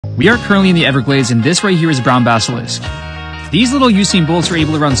We are currently in the Everglades, and this right here is a brown basilisk. These little Usain Bolts are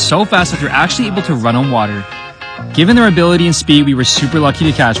able to run so fast that they're actually able to run on water. Given their ability and speed, we were super lucky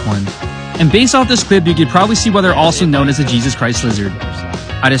to catch one. And based off this clip, you could probably see why they're also known as the Jesus Christ lizard.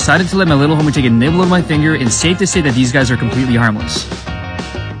 I decided to let my little homie take a nibble of my finger, and it's safe to say that these guys are completely harmless.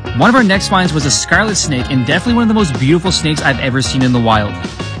 One of our next finds was a scarlet snake, and definitely one of the most beautiful snakes I've ever seen in the wild.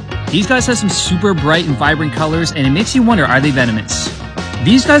 These guys have some super bright and vibrant colors, and it makes you wonder, are they venomous?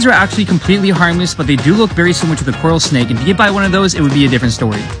 These guys are actually completely harmless, but they do look very similar to the coral snake, and to get by one of those, it would be a different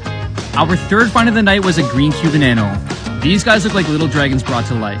story. Our third find of the night was a green Cuban anole. These guys look like little dragons brought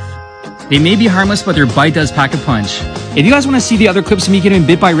to life. They may be harmless, but their bite does pack a punch. If you guys want to see the other clips of me getting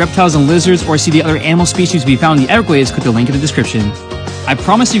bit by reptiles and lizards, or see the other animal species we found in the Everglades, click the link in the description. I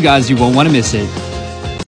promise you guys you won't want to miss it.